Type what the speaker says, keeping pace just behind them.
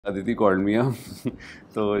Aditi called me up.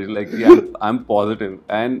 तो like I'm positive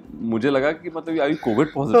and मुझे लगा कि मतलब are you COVID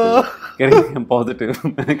positive? कह रही I'm positive.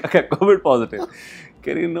 मैंने कहा क्या COVID positive?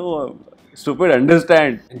 कह रही no, stupid,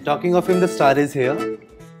 understand. And talking of him, the star is here.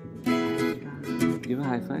 Give a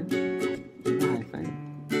high five. Give a high five.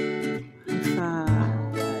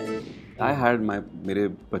 I had मेरे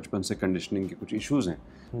बचपन से कंडीशनिंग के कुछ इश्यूज हैं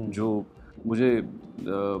जो मुझे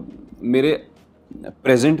मेरे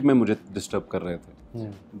प्रेजेंट में मुझे डिस्टर्ब कर रहे थे,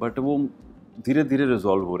 बट वो धीरे धीरे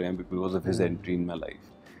रिजॉल्व हो रहे हैं because of his entry in my life.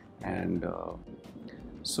 And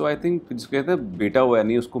so I think जिसको कहते हैं बेटा हुआ है,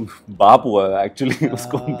 नहीं उसको बाप हुआ है एक्चुअली.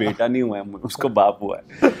 उसको बेटा नहीं हुआ है, उसको बाप हुआ है.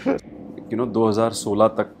 2016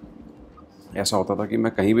 तक ऐसा होता था कि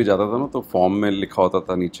मैं कहीं भी जाता था ना तो फॉर्म में लिखा होता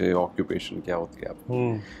था नीचे ऑक्यूपेशन क्या होती है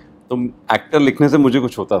आपकी. तो एक्टर लिखने से मुझे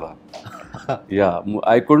कुछ होता था. या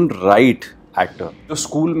आई कुडंट राइट एक्टर. जो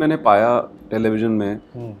स्कूल मैंने पाया टेलीविजन में,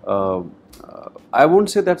 I won't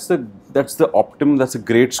say that's the optimum, that's a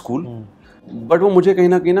great school, but वो मुझे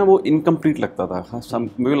कहीं ना वो इनकम्प्लीट लगता था.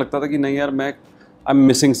 मुझे लगता था कि नहीं यार, मैं आई एम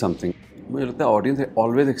मिसिंग समथिंग. मुझे लगता है audience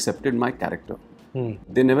always accepted my character,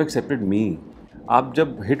 they never accepted मी. आप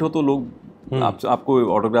जब हिट हो तो लोग आपको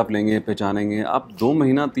ऑटोग्राफ लेंगे, पहचानेंगे. आप 2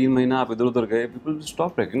 महीना 3 महीना आप इधर उधर गए, people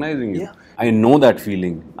stop recognising you. I know that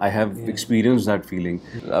feeling, I have experience that feeling.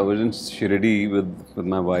 I was in Shirdi with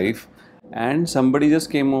my wife and somebody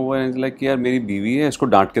just came over and like यार मेरी बीवी है, इसको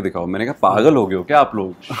डांट के दिखाओ. मैंने कहा पागल हो गए हो क्या आप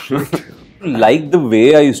लोग? Like the way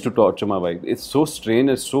I used to torture my wife, it's so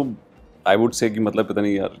strange, it's so, I would say कि मतलब पता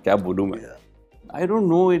नहीं यार क्या बोलूँ मैं. I don't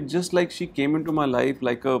know, it's just like she came into my life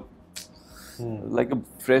like a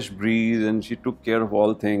fresh breeze and she took care of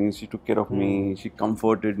all things. She took care of me, she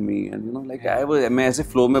comforted me, and like मैं ऐसे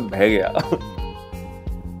flow में बह गया.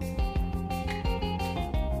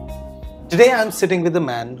 Today I'm sitting with a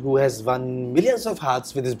man who has won millions of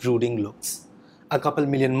hearts with his brooding looks, a couple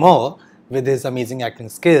million more with his amazing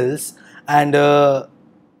acting skills, and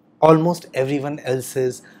almost everyone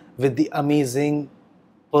else's with the amazing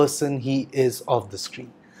person he is off the screen.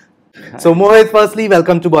 So Mohit, firstly,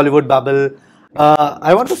 welcome to Bollywood Bubble.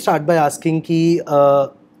 I want to start by asking ki,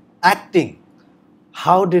 acting,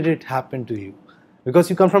 how did it happen to you? Because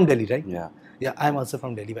you come from Delhi, right? Yeah, I'm also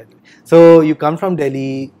from Delhi, by the way. So you come from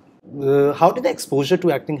Delhi. How did the exposure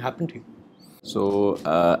to acting happen to you? So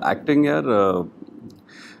acting,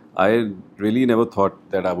 I really never thought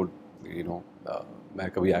that I would, मैं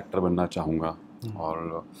कभी actor बनना चाहूँगा.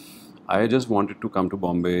 और I just wanted to come to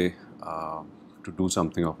Bombay to do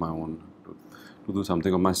something of my own, to do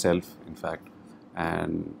something of myself, in fact,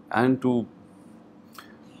 and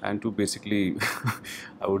to basically,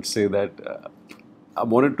 I would say that I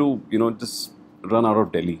wanted to, just run out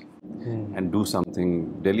of Delhi. And do something.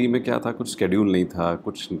 Delhi में क्या था, कुछ schedule नहीं था,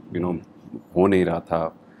 कुछ हो नहीं रहा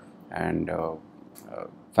था. And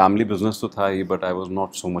family business तो था ही, but I was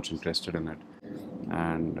not so much interested in it.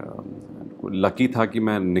 And lucky था कि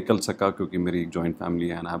मैं निकल सका क्योंकि मेरी joint family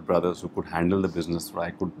है and I have brothers who could handle the business, so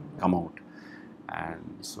I could come out.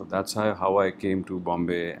 And so that's how I came to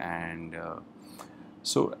Bombay. And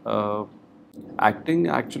so acting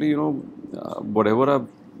actually, whatever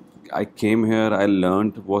I came here, I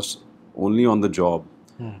learned was only on the job.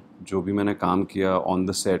 जो भी मैंने काम किया on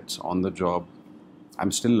the sets, on the job,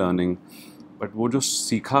 I'm still learning. But वो जो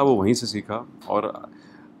सीखा वो वहीं से सीखा. और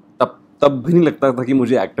तब भी नहीं लगता था कि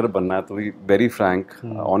मुझे एक्टर बनना है. तो very frank,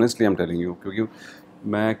 honestly I'm telling you, क्योंकि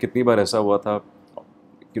मैं कितनी बार ऐसा हुआ था,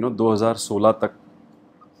 2016 तक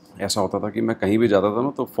ऐसा होता था कि मैं कहीं भी जाता था ना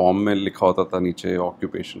तो फॉर्म में लिखा होता था नीचे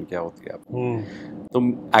ऑक्यूपेशन क्या होती है आपकी. तो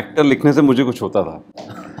एक्टर लिखने से मुझे कुछ होता था.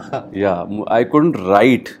 या I couldn't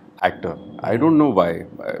right actor, I don't know why.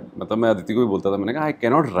 मतलब मैं अदिति को भी बोलता था, मैंने कहा I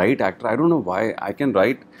can not right actor, I don't know why. I can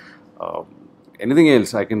write anything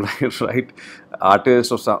else, I can write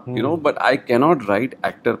artist और but I can not right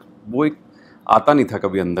actor. वो एक आता नहीं था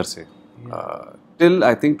कभी अंदर से टिल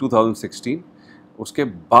आई थिंक 2016. उसके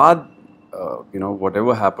बाद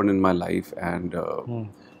whatever happened in my life, and a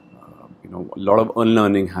lot of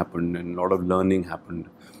unlearning happened and a lot of learning happened.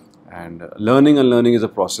 And learning and learning is a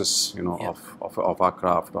process, of our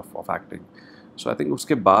craft, of acting. So I think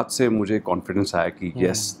uske baad se mujhe confidence aaya ki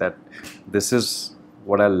yes, that this is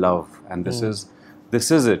what I love, and this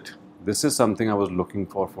is it. This is something I was looking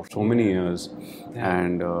for so many years.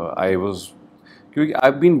 And I was, क्योंकि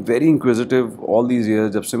I've been very inquisitive all these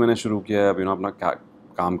years. जब से मैंने शुरू किया है अपना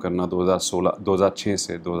काम करना 2006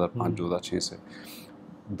 से 2005-2006 से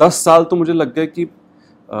 10 साल तो मुझे लग गए कि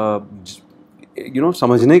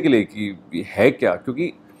समझने के लिए कि ये है क्या.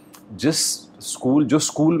 क्योंकि जो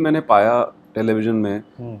स्कूल मैंने पाया टेलीविज़न में,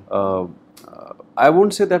 I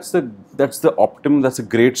won't say that's the optimum, that's a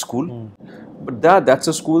great school, but that's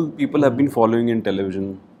a school people have been following in television.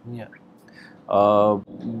 Yeah.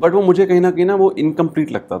 But वो मुझे कहीं ना वो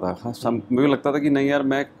इनकम्प्लीट लगता था. मुझे लगता था कि नहीं यार,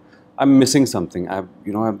 मैं I am missing something. I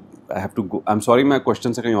have to go. I am sorry, मैं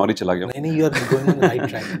क्वेश्चन से कहीं और ही चला गया. नहीं, you are going on the right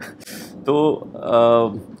track. तो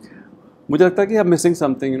मुझे लगता है कि आई एम मिसिंग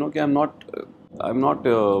समथिंग, कि I am not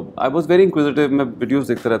I was very inquisitive. मैं वीडियोस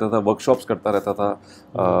देखता रहता था, वर्कशॉप्स करता रहता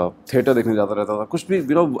था, थिएटर देखने जाता रहता था, कुछ भी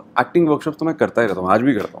एक्टिंग वर्कशॉप्स तो मैं करता ही रहता हूँ, आज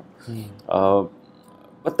भी करता हूँ.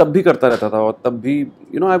 पर तब भी करता रहता था, और तब भी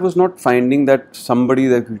I was not finding that somebody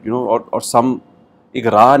that और सम एक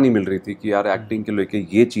राह नहीं मिल रही थी कि यार एक्टिंग के लेके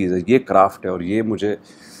ये चीज़ है, ये क्राफ्ट है, और ये मुझे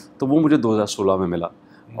 2016 में मिला.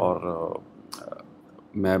 और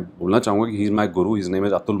मैं बोलना चाहूँगा कि he is my Guru. His name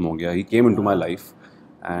is Atul Mongia. He came into my life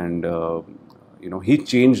and he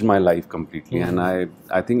changed my life completely. And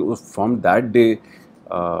I think from that day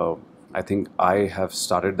I think I have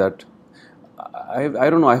started that. I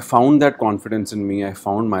don't know, I found that confidence in me, I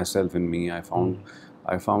found myself in me, I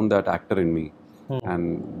found that actor in me.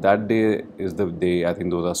 And that day is the day, I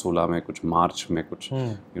think 2016 में कुछ मार्च में कुछ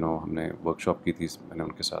हमने workshop की थी मैंने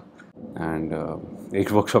उनके साथ. And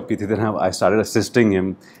एक वर्कशॉप की थी, then I started assisting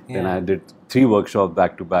him. Then I did 3 workshops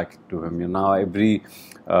back to back to him. Now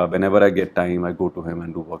whenever I get time, I go to him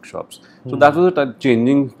and do workshops. So that was a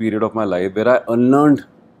changing period of my life where I unlearned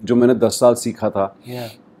जो मैंने 10 साल सीखा था.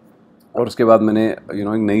 और उसके बाद मैंने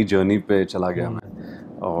एक नई जर्नी पे चला गया मैं.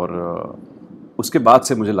 और उसके बाद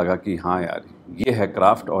से मुझे लगा कि हाँ यार, ये है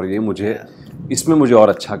क्राफ्ट, और ये मुझे इसमें मुझे और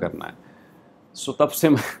अच्छा करना है. सो तब से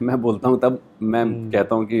मैं बोलता हूँ, तब मैं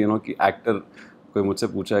कहता हूँ कि कि एक्टर कोई मुझसे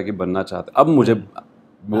पूछा है कि बनना चाहता है, अब मुझे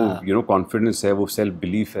वो कॉन्फिडेंस है, वो सेल्फ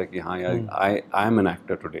बिलीफ है कि हाँ यार, I am an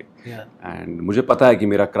actor today. And मुझे पता है कि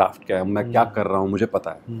मेरा क्राफ्ट क्या है, मैं क्या कर रहा हूँ, मुझे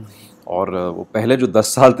पता है. और वो पहले जो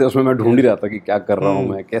 10 साल थे उसमें मैं ढूंढ ही रहा था कि क्या कर रहा हूँ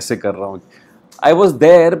मैं, कैसे कर रहा हूँ. I was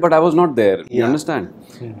there but I was not there. You understand.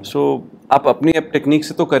 सो आप अपनी टेक्निक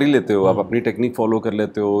से तो कर ही लेते हो, आप अपनी टेक्निक फॉलो कर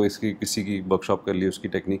लेते हो, इसकी किसी की वर्कशॉप कर ली उसकी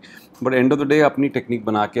technique, but end of the day अपनी टेक्निक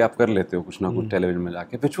बना के आप कर लेते हो कुछ ना कुछ टेलीविजन में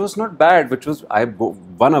जाके, which was not bad, which was I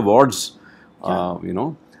one awards.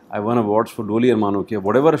 I won awards for Doli Armaano Ki.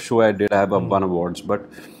 Whatever show I did, I have won awards. But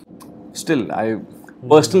still,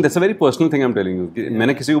 that's a very personal thing I'm telling you.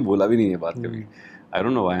 मैंने किसी को बोला भी नहीं है बात कभी. I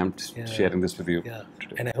don't know why I'm sharing this with you.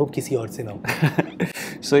 And I hope किसी और से ना हो.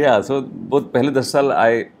 So बहुत पहले 10 साल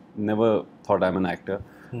I never thought I'm an actor.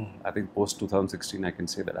 I think post 2016 I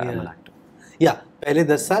can say that I am an actor. पहले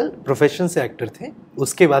 10 साल प्रोफेशन से एक्टर थे,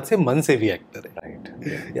 उसके बाद से मन से भी एक्टर है. Right.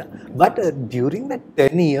 But during that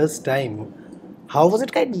 10 years time, how was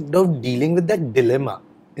it kind of dealing with that dilemma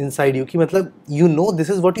inside you? कि मतलब this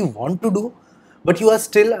is what you want to do, but you are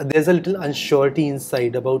still, there's a little unsurety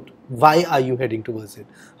inside about why are you heading towards it.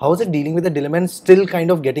 How was it dealing with the dilemma and still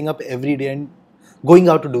kind of getting up every day and going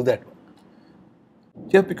out to do that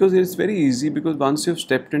work? Yeah, because it's very easy, because once you've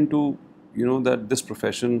stepped into that this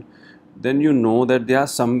profession, then you know that there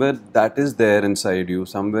are somewhere that is there inside you,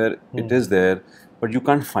 somewhere it is there, but you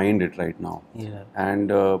can't find it right now.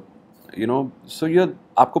 And so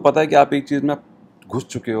आपको पता है कि आप एक चीज़ में घुस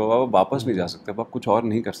चुके हो, आप वापस नहीं जा सकते, आप कुछ और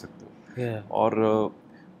नहीं कर सकते हो. और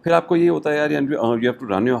फिर आपको ये होता है यार, you have to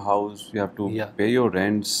run your house, you have to pay your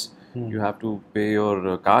rents, you have to pay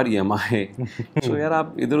your car EMI. So यार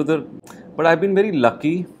आप इधर उधर. But I've been very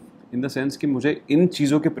lucky in the sense कि मुझे इन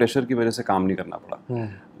चीज़ों के प्रेशर की वजह से काम नहीं करना पड़ा.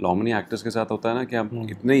 लॉमनी एक्टर्स के साथ होता है ना कि आप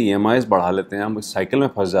इतने EMIs बढ़ा लेते हैं, हम इस साइकिल में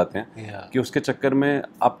फंस जाते हैं कि उसके चक्कर में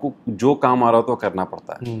आपको जो काम आ रहा हो तो करना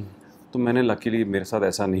पड़ता है. तो मैंने लकीली मेरे साथ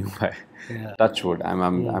ऐसा नहीं हुआ है. Touch wood. I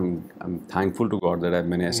am thankful to God that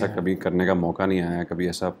मैंने ऐसा कभी करने का मौका नहीं आया, कभी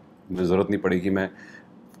ऐसा मुझे ज़रूरत नहीं पड़ी कि मैं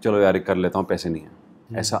चलो यार कर लेता हूँ, पैसे नहीं है.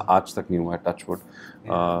 ऐसा आज तक नहीं हुआ है, टच वुड.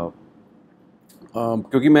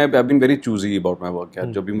 क्योंकि मैं I been very choosy about my work.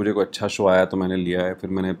 यार जब भी मुझे कोई अच्छा शो आया तो मैंने लिया है, फिर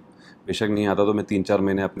मैंने बेशक नहीं आता तो मैं 3-4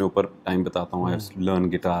 महीने अपने ऊपर टाइम बताता हूँ. आई लर्न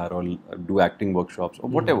गिटार और डू एक्टिंग वर्कशॉप्स और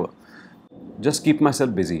what ever, just keep my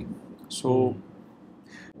self busy. So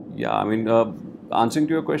yeah, I mean, answering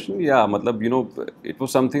to your question, yeah, मतलब it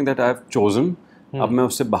was something that I have chosen. अब मैं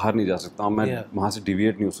उससे बाहर नहीं जा सकता हूँ, मैं वहाँ से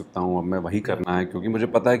डिविएट नहीं हो सकता हूँ. अब मैं वही करना है क्योंकि मुझे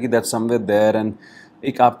पता है कि that's somewhere there. And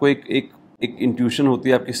एक आपको एक इंट्यूशन होती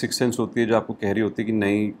है, आपकी सिक्स सेंस होती है जो आपको कह रही होती है कि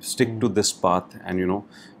नहीं, stick to this path and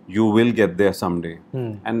you will get there someday.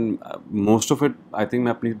 And most of it, I think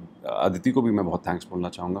मैं अपनी अदिति को भी मैं बहुत थैंक्स बोलना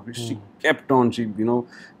चाहूँगा. She kept on, she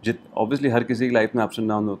obviously हर किसी की लाइफ में अप्स एंड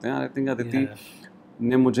डाउन होते हैं. I think अदिति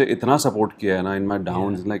ने मुझे इतना सपोर्ट किया है ना इन माई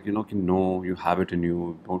डाउन्स, लाइक कि no, you have it in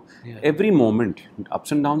you. Every moment,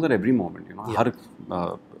 ups and downs are every moment. हर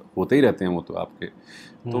होते ही रहते हैं वो तो आपके,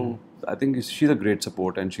 तो I think she's a great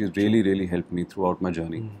support and she's really helped me throughout my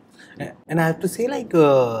journey. And I have to say, like,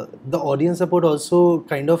 the audience support also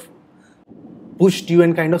kind of pushed you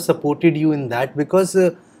and kind of supported you in that, because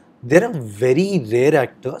there are very rare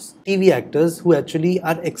actors, TV actors, who actually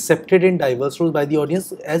are accepted in diverse roles by the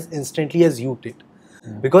audience as instantly as you did.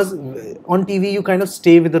 Because on TV you kind of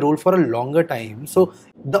stay with the role for a longer time, so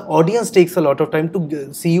the audience takes a lot of time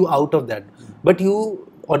to see you out of that. But you,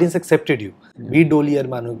 audience accepted you. Be it Doli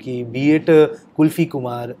Armaano Ki, be it Kulfi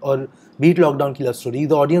Kumar, or be it Lockdown Ki Love Story,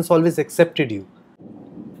 the audience always accepted you.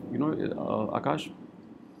 You know, Akash,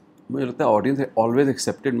 मुझे लगता है audience always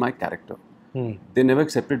accepted my character. They never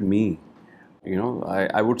accepted me. You know,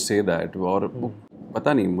 I would say that. और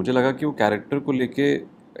पता नहीं, मुझे लगा कि वो character को लेके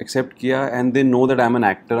accept किया, and they know that I'm an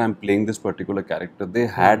actor, I'm playing this particular character. They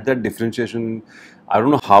had that differentiation. I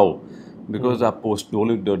don't know how. Because आप पोस्ट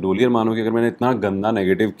डोली अरमानो की अगर मैंने इतना गंदा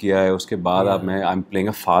नेगेटिव किया है, उसके बाद आप मैं I am playing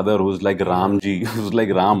a father who is like Ram ji, who is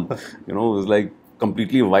like Ram, you know, is like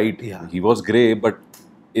completely white. He was grey, but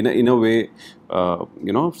in a way,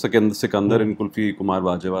 you know, Sikandar and Kulfi Kumar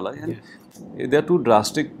Bajewala, and they are two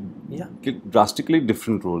drastically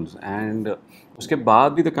different roles. And उसके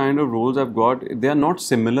बाद भी the kind of roles I've got, they are not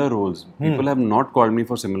similar roles. People have not called me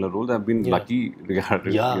for similar roles. I've been lucky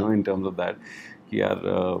regarding, you know, in terms of that.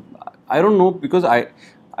 I don't know, because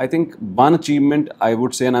I think one achievement I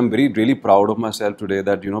would say, and I'm really proud of myself today,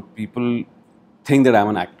 that, you know, people think that I'm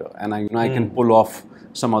an actor, and I can pull off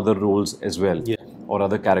some other roles as well, or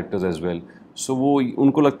other characters as well. So वो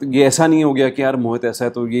उनको लगता ये ऐसा नहीं हो गया कि यार मोहित ऐसा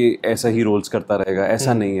है तो ये ऐसा ही रोल्स करता रहेगा,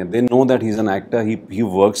 ऐसा नहीं है. They know that he's an actor, he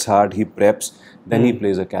works hard, he preps, then he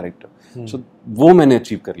plays a character. So वो मैंने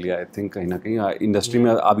अचीव कर लिया. आई थिंक कहीं ना कहीं इंडस्ट्री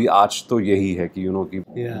में अभी आज तो यही है कि, you know, कि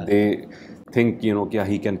they think, you know, कि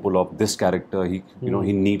he can pull off this character, you know,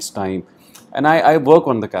 he needs time, and I work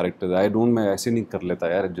on the character. I don't, मैं ऐसे नहीं कर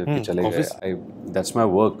लेता यार जब चले गए. That's my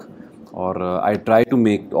work. और I try to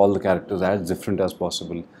make all the characters as different as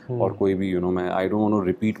possible. और कोई भी, you know, मैं I don't want to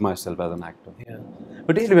repeat myself as an actor.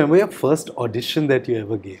 But do you remember your first audition that you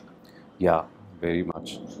ever gave? Yeah, very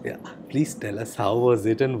much. Please tell us, how was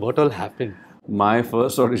it and what all happened? My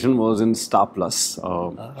first audition was in Star Plus.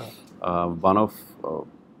 One of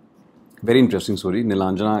very interesting story.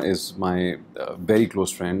 Nilanjana is my very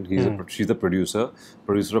close friend. She's the producer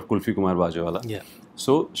of Kulfi Kumar Bajewala.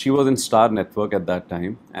 So she was in Star Network at that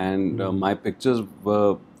time, and my pictures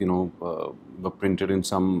were, you know, were printed in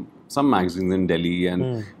some magazines in Delhi,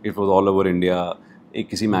 and it was all over India. एक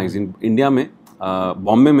किसी magazine India में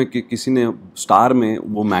बॉम्बे में किसी ने star में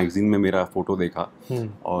वो magazine में मेरा फोटो देखा,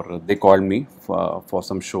 और they called me for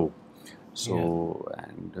some show. So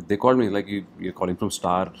and they called me like, you're calling from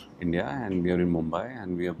Star India and we are in Mumbai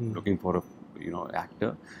and we are looking for a, you know,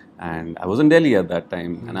 actor. And I was in Delhi at that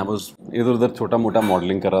time, and I was इधर उधर छोटा मोटा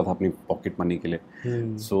modelling कर रहा था अपनी pocket money के लिए.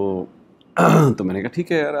 So तो मैंने कहा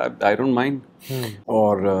ठीक है यार, I don't mind.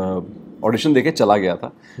 और ऑडिशन देके चला गया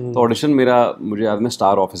था. तो ऑडिशन मेरा, मुझे याद, मैं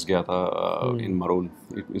स्टार ऑफिस गया था इन Marol.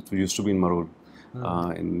 It used to be in Marol,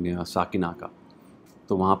 इन साकिनाका.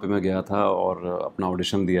 तो वहाँ पे मैं गया था और अपना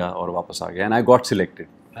ऑडिशन दिया और वापस आ गया, and I got selected.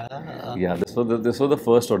 This was the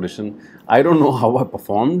first audition. I don't know how I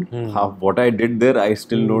performed, what I did there. I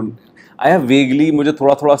still don't. I have vaguely, मुझे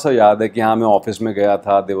थोड़ा सा याद है कि हाँ मैं ऑफिस में गया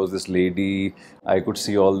था. There was this lady. I could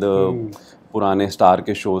see all the पुराने स्टार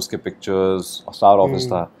के शोज के पिक्चर्स. स्टार ऑफिस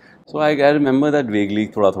था. So I remember that vaguely,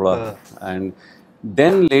 थोड़ा. And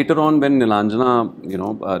then later on when Nilanjana, you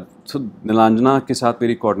know, so Nilanjana के साथ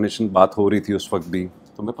मेरी coordination बात हो रही थी उस वक्त भी,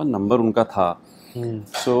 तो मेरे पास नंबर उनका था.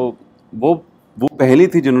 So वो पहली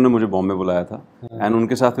थी जिन्होंने मुझे बॉम्बे बुलाया था, एंड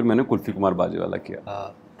उनके साथ फिर मैंने कुल्फी कुमार बाजेवाला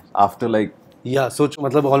किया. आफ्टर लाइक सोच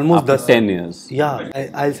मतलब ऑलमोस्ट 10 years.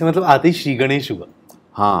 आई से मतलब आते ही श्री गणेश हुआ.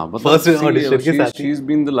 हाँ, फर्स्ट ऑडिशन के साथ. She is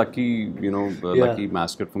been the lucky, you know, lucky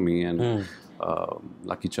mascot for me and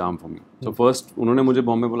lucky charm for me. So first उन्होंने मुझे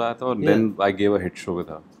बॉम्बे बुलाया था, और then I gave a hit show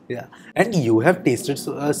with her. And you have tasted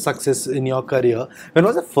success in your career.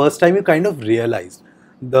 When was the first time you kind of realized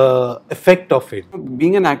the effect of it?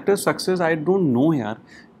 Being an actor, success, I don't know यार.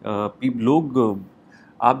 लोग,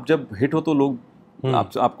 आप जब hit हो तो लोग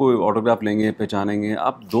आपको autograph लेंगे, पहचानेंगे.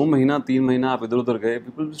 आप 2 महीना 3 महीना आप इधर उधर गए,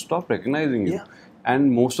 people stop recognizing you.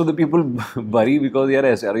 And most of the people worry because यार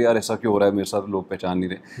ऐसा क्यों हो रहा है मेरे साथ, लोग पहचान नहीं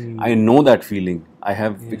रहे. I know that feeling. I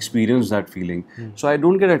have experienced that feeling. So I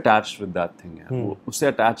don't get attached with that thing. उससे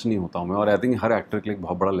अटैच नहीं होता हूँ मैं. और आई थिंक हर एक्टर के लिए एक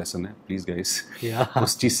बहुत बड़ा लेसन है. प्लीज गाइस,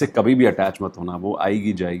 उस चीज़ से कभी भी अटैच मत होना. वो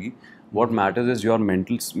आएगी जाएगी. What matters is your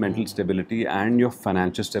mental stability and your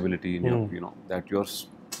financial stability in your, you know, that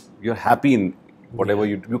you're happy in whatever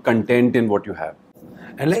you're content in what you have.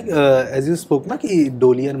 And like as you spoke na कि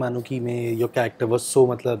Doli Armaano Ki में your character was so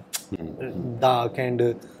मतलब dark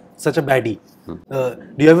and such a baddie.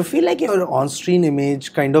 Do you ever feel like your on-screen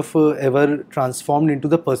image kind of ever transformed into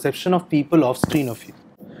the perception of people off-screen of you?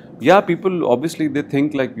 या people obviously they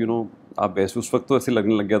think like you know आप वैसे उस वक्त तो ऐसे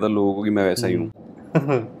लगने लग गया था लोगों को कि मैं वैसा ही हूँ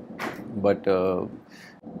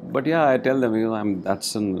बट या I tell them I am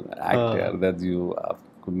that's an act यार दैट यू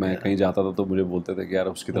मैं कहीं जाता था तो मुझे बोलते थे कि यार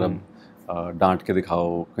उसकी तरफ डांट के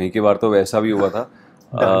दिखाओ कहीं के बार तो वैसा भी हुआ था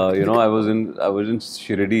you know I was in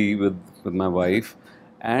Shirdi with my wife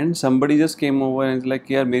and somebody just came over and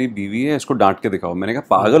like यार मेरी बीवी है इसको डांट के दिखाओ मैंने कहा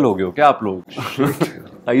पागल हो गए हो क्या आप लोग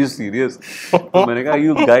Are you serious? तो मैंने कहा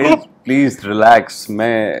you guys please relax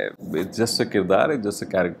मैं it's just a किरदार it's just a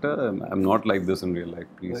character I'm not like this in real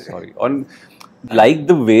life please sorry and like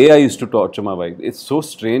the way I used to torture my wife it's so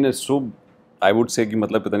strange it's so I would say कि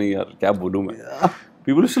मतलब पता नहीं यार क्या बोलूँ मैं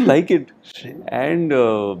people used to like it and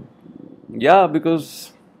yeah because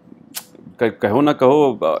कहो ना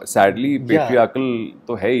कहो सैडली पेट्रियार्कल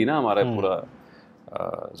तो है ही ना हमारा पूरा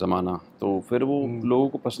ज़माना तो फिर वो लोगों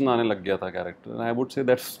को पसंद आने लग गया था character I would say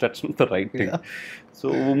that's not the right thing so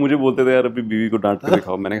वो मुझे बोलते थे यार अपनी बीवी को डांट के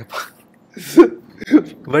दिखाओ मैंने कहा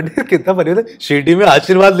बट कितना बढ़िया था शिरडी में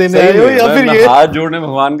आशीर्वाद लेने आए हो या फिर ये हाथ जोड़ने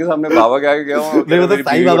भगवान के सामने बाबा के आगे गया हूँ मैं मतलब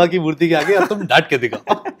साईं बाबा की मूर्ति के आगे अब तुम डांट के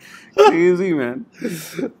दिखाओ crazy man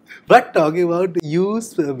but talking about you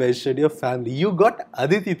mentioned your family you got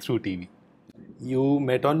Aditi through TV you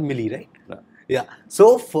met on Millie right yeah so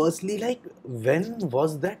firstly like when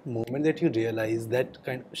was that moment that you realized that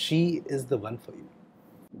she is the one for you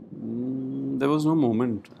there was no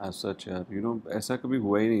moment as such यार you know ऐसा कभी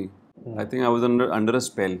हुआ ही नहीं I think I was under a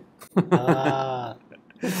spell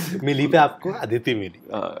मिली पे आपको आदिति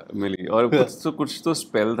मिली और कुछ तो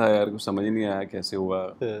स्पेल था यार कुछ समझ ही नहीं आया कैसे हुआ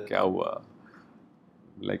क्या हुआ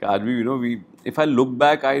like आज भी you know we if I look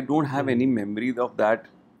back I don't have any memory of that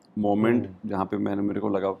moment जहाँ पे मेरे को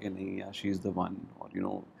लगा कि नहीं यार she is the one or you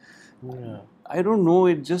know I don't know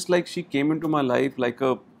it just like she came into my life like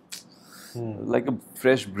a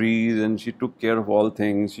fresh breeze and she took care of all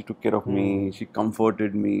things she took care of me she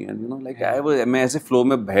comforted me and you know like मैं ऐसे flow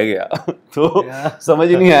में बह गया तो समझ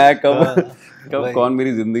ही नहीं आया कब कौन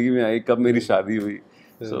मेरी जिंदगी में आई कब मेरी शादी हुई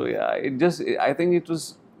so yeah it just I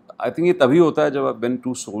think ये तभी होता है जब when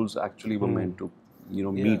two souls actually were meant to you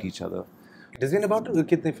know meet each other It has been about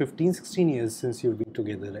कितने 15-16 years since you've been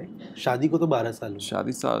together, right? शादी को तो 12 साल हुए.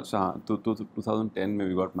 शादी साल तो 2010 में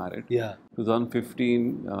we got married. Yeah.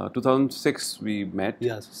 2015, 2006 we met.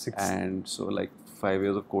 Yeah, so 6. And so like 5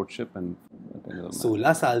 years of courtship and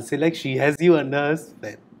 16 साल से like she has you under her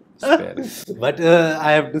spell. But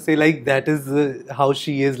I have to say like that is how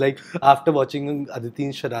she is like after watching Aditi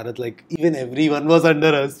in Shararat like even everyone was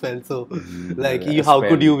under her spell so like how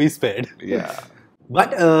could you be spared? Yeah.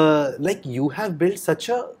 But like you have built such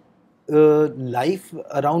a life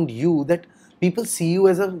around you that people see you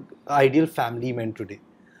as an ideal family man today.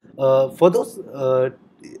 For those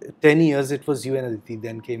 10 years it was you and Aditi,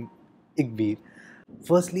 then came Ekbir.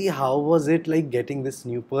 Firstly, how was it like getting this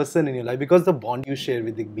new person in your life? Because the bond you share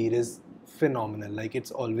with Ekbir is phenomenal. Like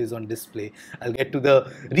it's always on display. I'll get to the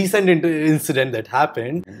recent incident that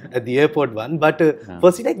happened at the airport one. But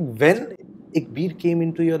firstly, like when Ekbir came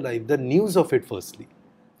into your life, the news of it firstly.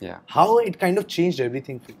 Yeah. How it kind of changed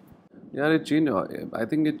everything for you? Yeah, it changed. I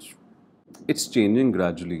think it's changing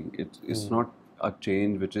gradually. It's not a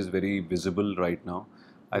change which is very visible right now.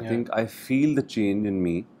 I think I feel the change in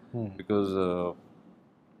me because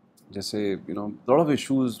जैसे you know a lot of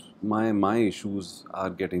issues my issues are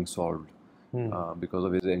getting solved because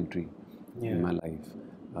of his entry in my life.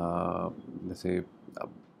 जैसे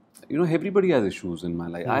you know everybody has issues in my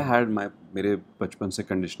life. I had मेरे बचपन से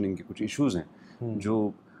conditioning के कुछ issues हैं जो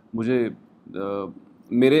मुझे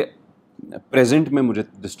मेरे present में मुझे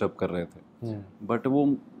disturb कर रहे थे but वो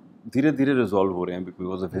धीरे धीरे resolve हो रहे हैं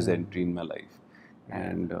because of his entry in my life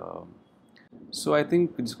and so I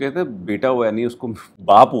think जिसको कहते हैं बेटा हुआ है नहीं उसको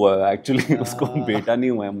बाप हुआ है actually उसको बेटा नहीं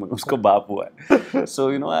हुआ है उसको बाप हुआ है so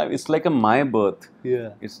you know it's like my birth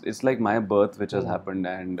it's like my birth which has happened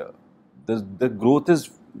and the growth is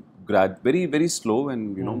very very slow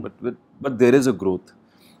and you know but there is a growth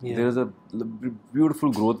there is a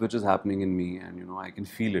beautiful growth which is happening in me and you know I can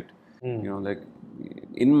feel it you know like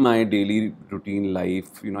in my daily routine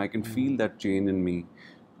life you know I can feel that change in me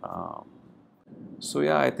so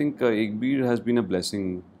yeah I think Ekbir has been a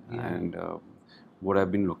blessing and what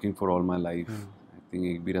I've been looking for all my life I think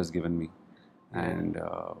Ekbir has given me and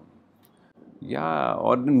yeah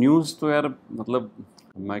और news तो यार मतलब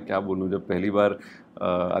मैं क्या बोलूँ जब पहली बार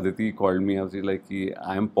Aditi called me I was like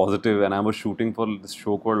I am positive and I was shooting for this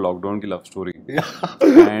show called Lockdown की love story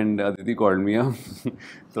and Aditi called me up,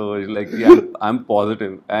 तो like I am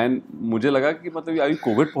positive, and मुझे लगा कि मतलब आई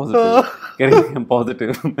कोविड पॉजिटिव, कह रही I am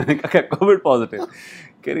positive, मैंने कहा क्या कोविड पॉजिटिव,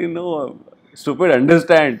 कह रही नो स्टूपिड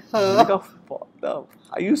अंडरस्टैंड, मैंने कहा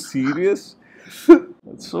are you serious?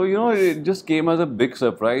 So it just came as a big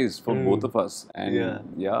surprise for both of us,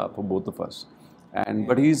 and yeah, for both of us. And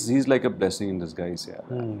but he's like a blessing in disguise.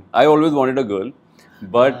 Yeah, I always wanted a girl,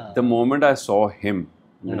 but the moment I saw him,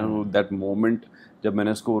 that moment जब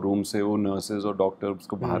मैंने उसको room से वो nurses और doctor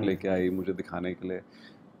उसको बाहर लेके आई मुझे दिखाने के लिए,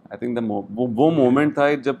 आई थिंक वो मोमेंट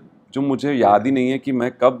था जब जो मुझे याद ही नहीं है कि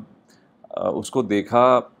मैं कब उसको देखा,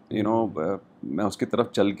 मैं उसकी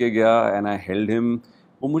तरफ चल के गया एंड आई हेल्ड हिम,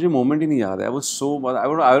 वो मुझे मोमेंट ही नहीं याद है। I was so I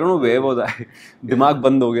don't know where was I, दिमाग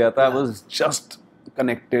बंद हो गया था, I was just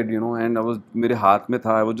connected and I was, मेरे हाथ में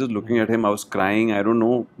था, I was just looking at him, I was crying, I don't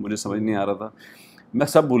know, मुझे समझ नहीं आ रहा था, मैं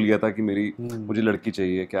सब भूल गया था कि मुझे लड़की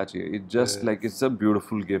चाहिए, क्या चाहिए, it just like it's a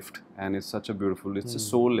beautiful gift and it's such a beautiful, it's a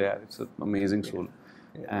soul यार, it's a amazing soul,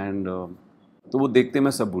 and तो वो देखते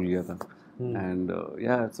मैं सब भूल गया था, एंड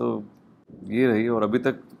या सो ये रही, और अभी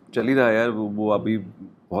तक चल ही रहा है यार, वो अभी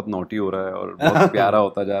बहुत नॉटी हो रहा है और बहुत प्यारा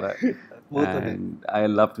होता जा रहा है, and I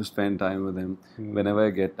love to spend time with him whenever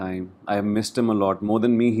I get time. I have missed him a lot, more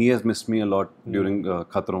than me. He has missed me a lot during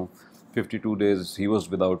Khatron. 52 days he was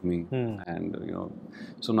without me, and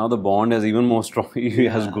so now the bond is even more strong. He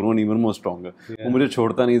has grown even more stronger. वो मुझे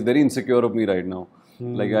छोड़ता नहीं. He's very insecure of me right now.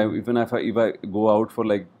 Like even if I go out for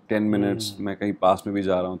like 10 minutes, मैं कहीं पास में भी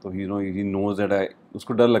जा रहा हूँ तो he knows that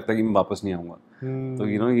उसको डर लगता है कि मैं वापस नहीं आऊँगा. तो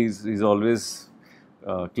he's always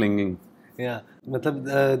clinging. मतलब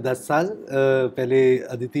 10 साल पहले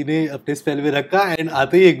अदिति ने अपने स्पेल में रखा एंड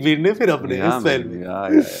आते ही एकबीर ने फिर अपने स्पेल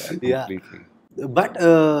में. But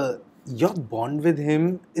your bond with him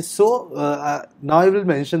is so now I will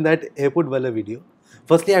mention that airport wala video.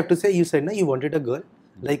 Firstly I have to say, you said you wanted a girl,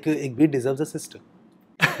 like Ekbir deserves a sister.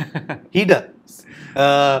 He does,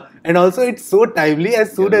 and also it's so timely.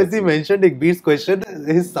 As soon as he mentioned Ekbir's question,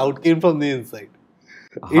 his sound came from the inside.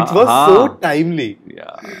 It was so timely.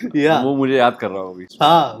 Yeah. वो मुझे याद कर रहा हूँ अभी.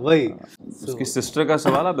 हाँ वही. उसकी सिस्टर का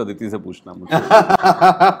सवाल आप अदिति से पूछना मुझे.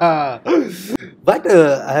 But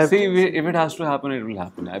I have see, if it has to happen, it will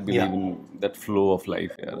happen. I believe in that flow of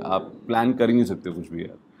life यार. आप प्लान कर ही नहीं सकते कुछ भी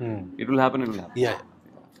यार. It will happen. It will happen. Yeah,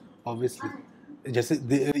 obviously. जैसे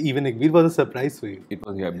even Ekbir was a surprise for you. It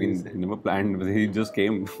was. Yeah, been never planned. He just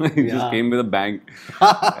came. He just came with a bang.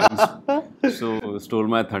 So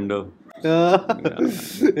stole my thunder.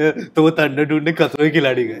 तो वो thunder ढूंढने खतरों के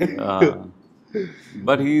खिलाड़ी गए.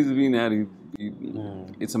 But he's been यार,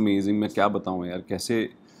 it's amazing. मैं क्या बताऊँ यार, कैसे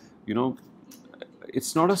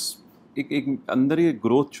it's not एक अंदर ये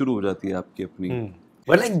ग्रोथ शुरू हो जाती है आपकी अपनी.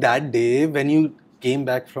 But like that day when you came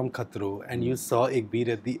back from Khatro and you saw Ekbir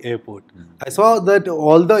at the airport, I saw that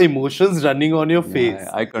all the emotions running on your face.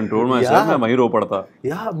 I controlled myself. मैं वहीं रो पड़ता.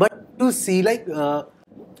 Yeah, but to see like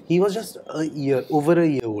he was just over a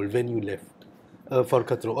year old when you left for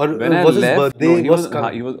Khatro. Or when was I his left, birthday?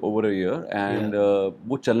 he was over a year and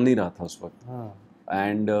वो चल नहीं रहा था उस वक्त.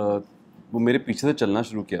 And वो मेरे पीछे से चलना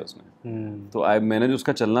शुरू किया उसने. तो मैंने जो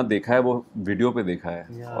उसका चलना देखा है वो वीडियो पे देखा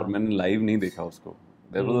है और मैंने लाइव नहीं देखा उसको.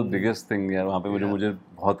 That was the biggest thing यार. वहाँ पे मुझे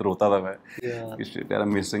बहुत रोता था मैं कि shit यार,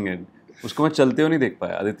 I'm missing it. उसको मैं चलते हुए नहीं देख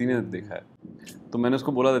पाया. अदिति ने देखा है. तो मैंने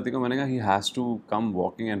उसको बोला अदिति को, मैंने कहा he has to come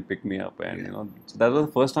walking and pick me up, and so that was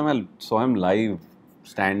the first time I saw him live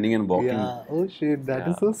standing and walking. Yeah. Oh shit, that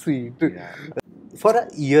is so sweet. For a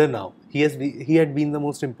year now, he had been the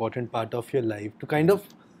most important part of your life. To kind of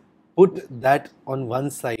put that on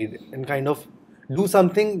one side and kind of do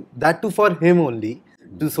something that too for him only,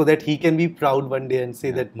 so that he can be proud one day and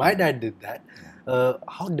say that my dad did that.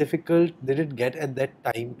 How difficult did it get at that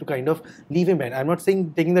time to kind of leave him behind? I'm not saying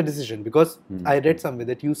taking the decision, because I read somewhere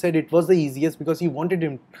that you said it was the easiest because you wanted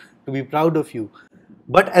him to be proud of you.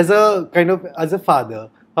 But as a father,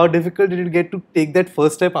 how difficult did it get to take that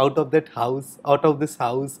first step out of this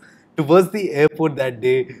house, towards the airport that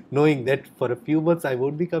day, knowing that for a few months I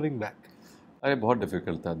won't be coming back? अरे बहुत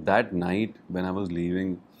difficult था. That night when I was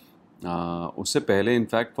leaving, उससे पहले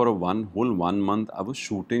in fact for whole 1 month I was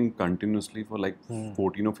shooting continuously for like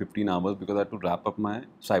 14 or 15 hours because I had to wrap up my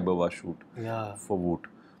Cyberwa shoot for Woot.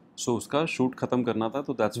 So उसका shoot खत्म करना था,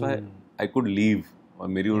 तो that's why I could leave. और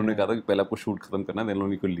मेरी उन्होंने कहा था कि पहले आपको शूट खत्म करना है, then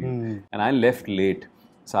only could leave. And I left late.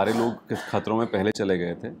 सारे लोग खतरों में पहले चले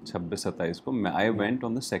गए थे 26-27 को. I went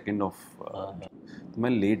on the 2nd of तो मैं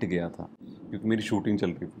लेट गया था क्योंकि मेरी शूटिंग चल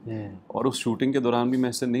रही थी. और उस शूटिंग के दौरान भी मैं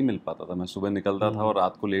इससे नहीं मिल पाता था. मैं सुबह निकलता था और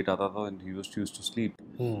रात को लेट आता था. And he used to sleep.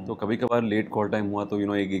 तो कभी कभार लेट कॉल टाइम हुआ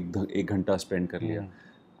तो एक घंटा स्पेंड कर लिया.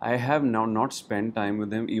 I have now not spent time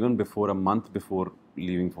with him even before, a month before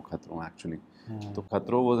leaving for Khatron actually. तो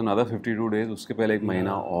Khatron was another 52 days, उसके पहले एक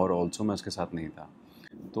महीना और also मैं उसके साथ नहीं था.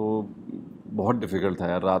 तो बहुत डिफिकल्ट था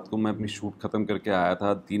यार. रात को मैं अपनी शूट ख़त्म करके आया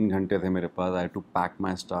था, 3 घंटे थे मेरे पास. I had to pack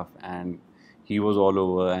my stuff and he was all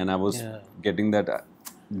over and I was getting that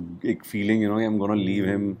एक feeling, I am gonna leave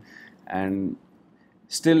him. And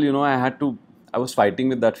still, I was fighting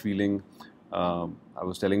with that feeling. I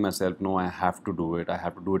was telling myself, no, I have to do it. I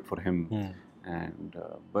have to do it for him. And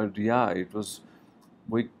but yeah, it was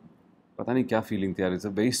वो एक पता नहीं क्या feeling थी यार. It's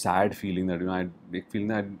a very sad feeling that एक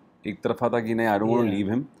feeling that एक तरफा था कि नहीं, I don't want to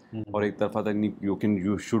leave him, और एक तरफा था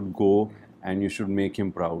you should go and you should make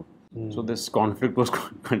him proud. So this conflict was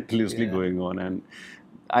continuously going on and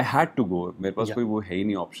I had to go. मेरे पास कोई वो है ही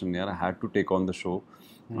नहीं option यार. I had to take on the show.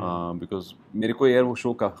 Because मेरे को यार वो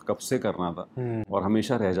शो कब से करना था और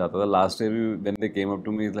हमेशा रह जाता था. लास्ट ईयर भी when they came up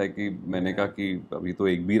to me like कि मैंने कहा कि अभी तो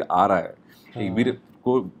एकबीर आ रहा है,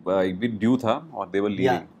 एकबीर ड्यू था और दे वर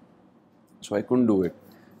leaving, so I couldn't do it.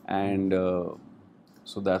 And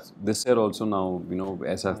so that's this year also now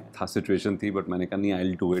ऐसा था सिचुएशन थी, बट मैंने कहा नहीं, I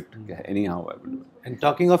will do it any how, I will do it. And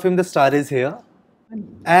talking of him, the star is here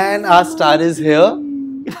and our star is here.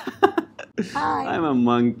 I am a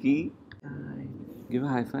monkey. Give a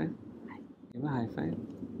high five. Give a high five.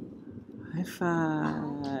 High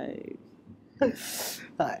five. Hi.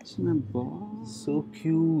 It's my boss. So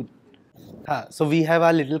cute. So we have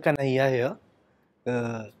our little Kanhaiya here.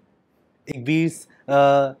 Ekbir,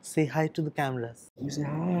 say hi to the cameras. You say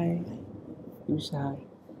hi. You say hi.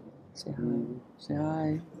 Say hi. Say hi.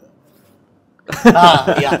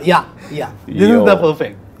 Yeah. This is the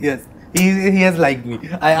perfect. Yes. He has liked me.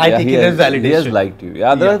 I take it as validation. He has liked you.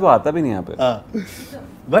 Yeah, otherwise वो आता भी नहीं यहाँ पे.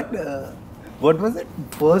 But what was that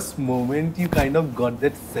first moment you kind of got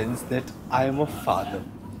that sense that I am a father?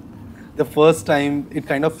 The first time it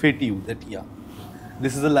kind of hit you that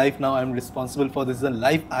this is a life now I'm responsible for. This is a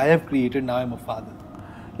life I have created. Now I'm a father.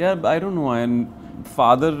 Yeah, I don't know. And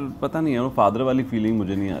father, पता नहीं है, वो father वाली feeling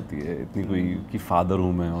मुझे नहीं आती है इतनी कोई कि father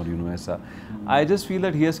हूँ मैं और ऐसा. I just feel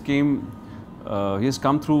that he has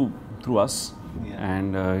come through us,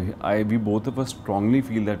 and we both of us strongly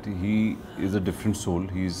feel that he is a different soul.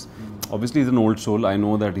 Obviously he's an old soul. I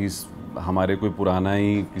know that he's हमारे कोई पुराना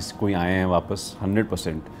ही कोई आए हैं वापस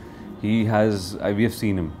 100%. We have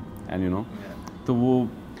seen him, and तो वो,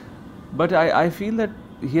 but I feel that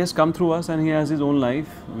he has come through us and he has his own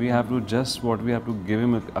life. We have to give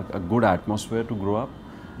him a good atmosphere to grow up,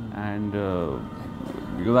 and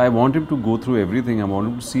because I want him to go through everything. I want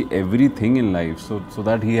him to see everything in life, so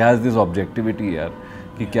that he has this objectivity यार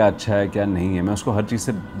कि क्या अच्छा है क्या नहीं है. मैं उसको हर चीज़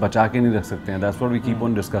से बचा के नहीं रख सकते हैं. That's what we keep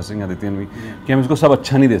on discussing, Aditi and me, कि हम इसको सब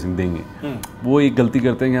अच्छा नहीं देंगे. वो एक गलती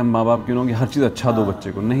करते हैं कि हम माँ बाप कि हर चीज़ अच्छा दो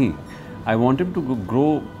बच्चे को. नहीं, I want him to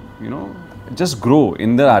grow, just grow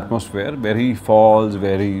in the atmosphere where he falls,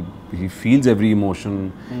 where he feels every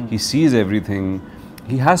emotion, he sees everything.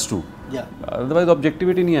 He has to. Otherwise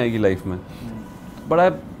objectivity नहीं आएगी लाइफ में. But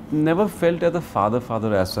I've never felt as a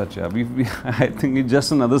father as such. I think it's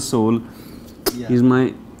just another soul. He's my.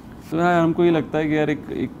 तो यार हमको ये लगता है कि यार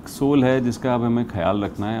एक सोल है जिसका अब हमें ख्याल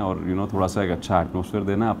रखना है और थोड़ा सा एक अच्छा एटमोसफेयर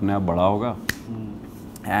देना है, अपने आप बड़ा होगा.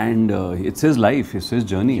 And it's his life, it's his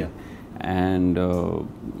journey. And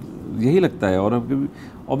यही लगता है. और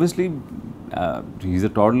obviously he is a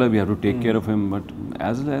toddler, we have to take care of him, but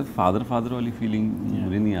as a father वाली फीलिंग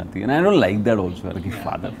मुझे नहीं आती. And I don't like that also कि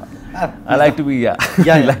father. I like to be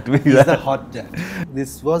I like to be he's a hot dad.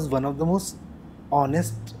 This was one of the most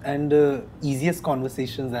honest and easiest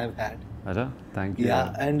conversations I've had. Acha, thank you.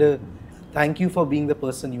 Yeah, and thank you for being the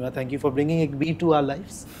person you are. Thank you for bringing Ekbir to our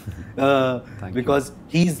lives. Because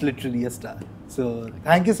he's literally a star. So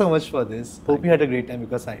thank you so much for this. Hope you had a great time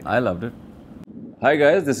because I loved it. Hi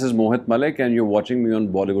guys, this is Mohit Malik and you're watching me on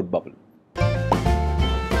Bollywood Bubble.